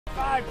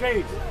5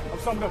 days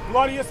of some of the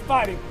bloodiest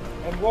fighting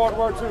in World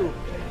War II.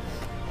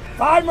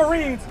 5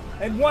 Marines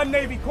and 1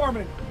 Navy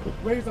corpsman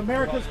raised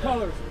America's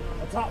colors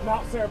atop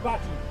Mount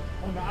Suribachi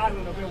on the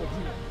island of Iwo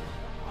Jima.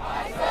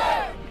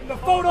 When the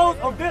photos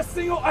of this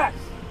single act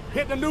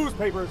hit the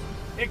newspapers,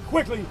 it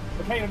quickly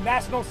became a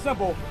national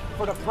symbol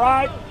for the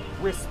pride,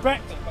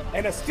 respect,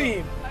 and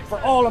esteem for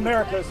all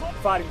America's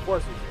fighting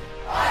forces.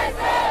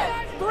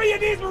 3 of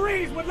these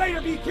Marines would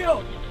later be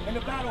killed in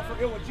the battle for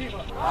Iwo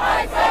Jima.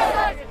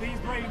 These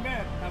brave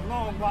men have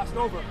long watched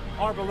over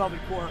our beloved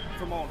Corps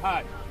from on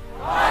high.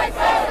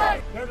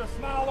 There's a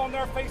smile on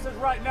their faces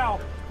right now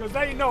because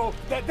they know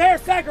that their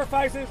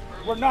sacrifices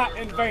were not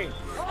in vain.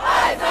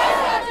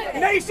 The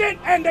nation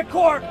and the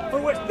Corps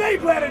for which they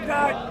bled and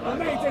died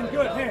remains in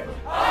good hands.